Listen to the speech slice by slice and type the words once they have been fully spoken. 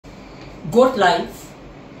Goat Life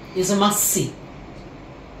is a must-see.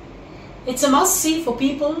 It's a must-see for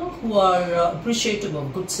people who are appreciative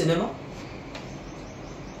of good cinema,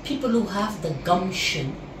 people who have the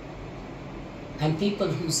gumption, and people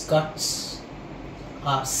whose guts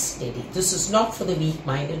are steady. This is not for the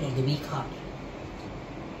weak-minded or the weak-hearted.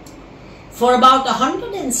 For about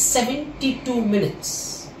 172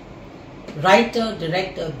 minutes,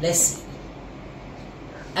 writer-director Blessy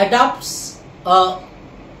adapts a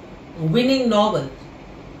winning novel,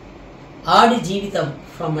 Aadujeevitham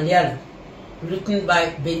from Malayalam, written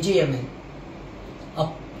by Benjamin, an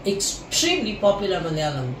extremely popular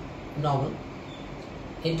Malayalam novel,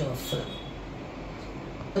 into a film.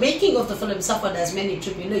 The making of the film suffered as many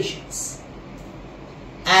tribulations,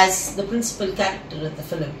 as the principal character of the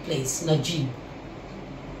film plays, Najem,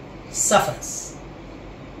 suffers.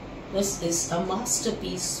 This is a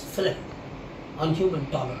masterpiece film on human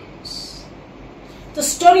tolerance. The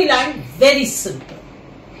storyline, very simple.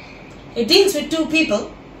 It deals with two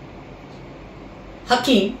people,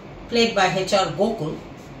 Hakim, played by H.R. Gokul,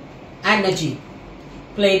 and Najem,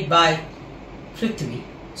 played by Prithviraj,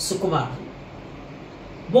 Sukumaran,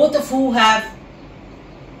 both of who have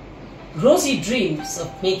rosy dreams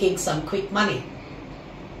of making some quick money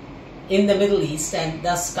in the Middle East and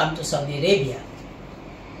thus come to Saudi Arabia.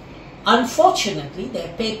 Unfortunately,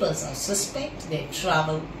 their papers are suspect, their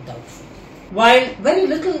travel doubtful. While very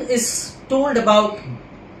little is told about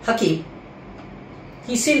Hakim,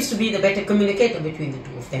 he seems to be the better communicator between the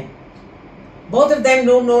two of them. Both of them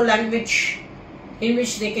know no language in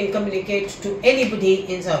which they can communicate to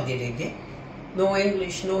anybody in Saudi Arabia. No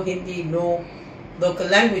English, no Hindi, no local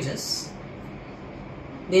languages.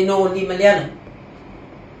 They know only Malayalam.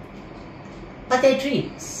 But their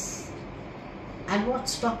dreams. And what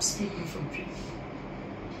stops people from dreaming?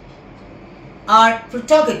 Our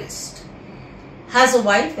protagonist has a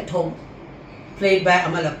wife at home, played by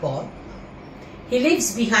Amala. He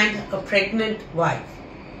leaves behind a pregnant wife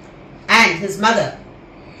and his mother,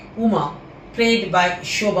 Uma, played by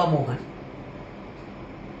Shobha Mohan,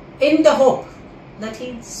 in the hope that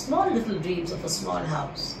he has small little dreams of a small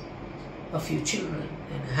house, a few children,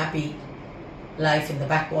 and a happy life in the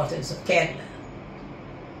backwaters of Kerala,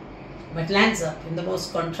 but lands up in the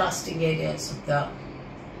most contrasting areas of the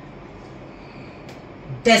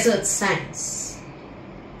desert sands.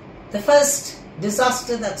 The first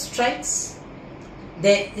disaster that strikes,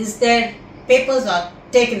 their papers are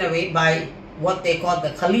taken away by what they call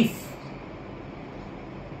the Caliph,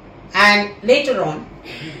 and later on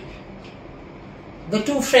the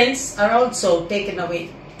two friends are also taken away,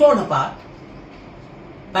 torn apart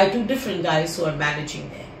by two different guys who are managing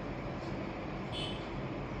there.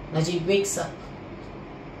 Najem wakes up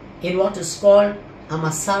in what is called a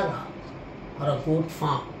masara, or a goat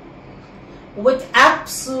farm, with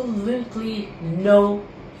absolutely no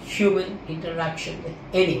human interaction with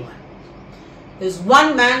anyone. There's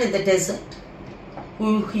one man in the desert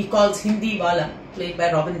who he calls Hindi Wala, played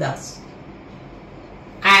by Ravi,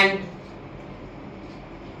 and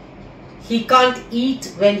he can't eat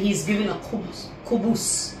when he's given a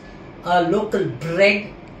kubus, a local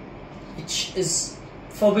bread,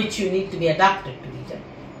 for which you need to be adapted to eat it.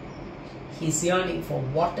 He's yearning for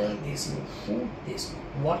water. There's no food, there's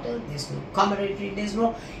no water, there's no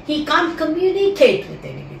camaraderie, he can't communicate with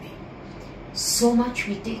anybody. So much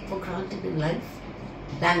we take for granted in life: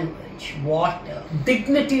 language, water,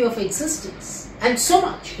 dignity of existence, and so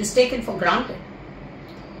much is taken for granted.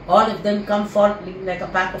 All of them come falling like a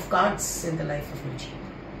pack of cards in the life of Najem.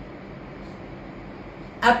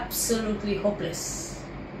 Absolutely hopeless.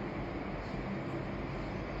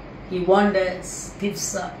 He wanders,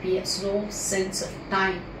 gives up, he has no sense of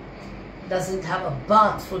time, doesn't have a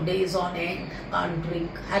bath for days on end, can't drink,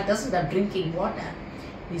 doesn't have drinking water,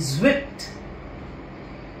 he's whipped.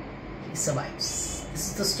 He survives. This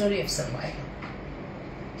is the story of survival.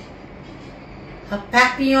 A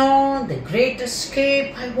Papillon, The Great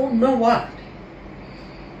Escape, I won't know what.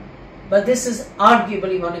 But this is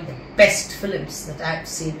arguably one of the best films that I've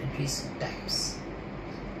seen in recent times.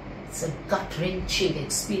 It's a gut-wrenching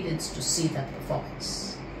experience to see that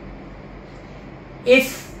performance.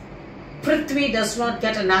 If Prithvi does not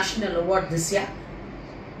get a national award this year,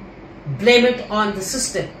 blame it on the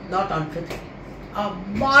system, not on Prithvi. A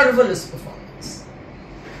marvelous performance.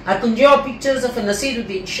 I conjure pictures of a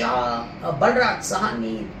Nasiruddin Shah, a Baburaj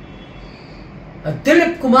Sahani, a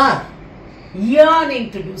Talib Kumar, yearning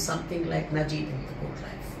to do something like Najem in the Goat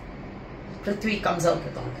Life. Prithvi comes out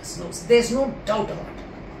with honors. There's no doubt about it.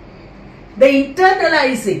 The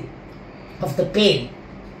internalizing of the pain,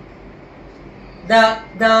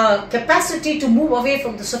 the capacity to move away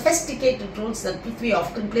from the sophisticated roles that Prithvi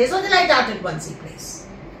often plays, or the light-hearted ones he plays,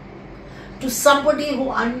 to somebody who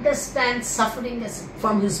understands suffering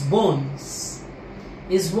from his bones,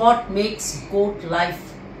 is what makes goat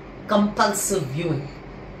life compulsive viewing.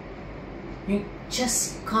 You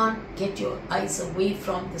just can't get your eyes away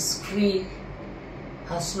from the screen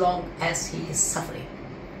as long as he is suffering.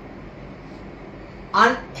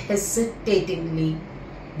 Unhesitatingly,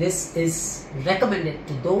 this is recommended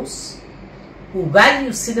to those who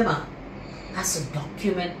value cinema as a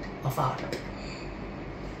document of art.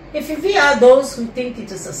 If we are those who think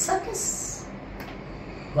it is a circus,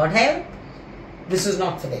 God help, this is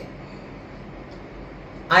not for them.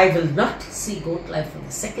 I will not see Goat Life for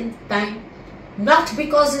the second time, not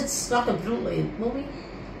because it's not a brilliant movie,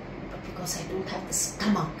 but because I don't have the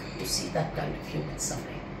stomach to see that kind of human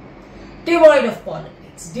suffering. Devoid of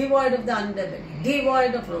politics, devoid of the underbelly,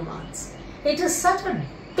 devoid of romance. It is such a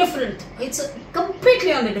different, it's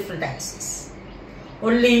completely on a different axis.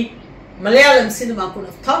 Only Malayalam cinema could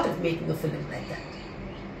have thought of making a film like that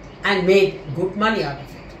and made good money out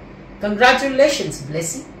of it. Congratulations,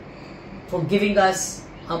 Blessy, for giving us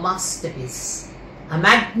a masterpiece, a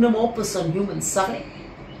magnum opus on human suffering.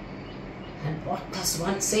 And what does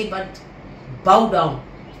one say but bow down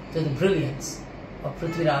to the brilliance of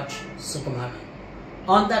Prithviraj Sukumaran.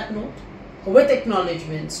 On that note, with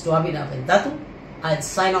acknowledgements to Abhinav and Datu, I'll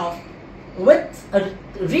sign off with a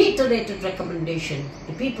reiterated recommendation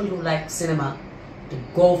to people who like cinema to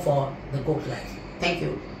go for the Goat Life. Thank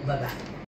you. Bye-bye.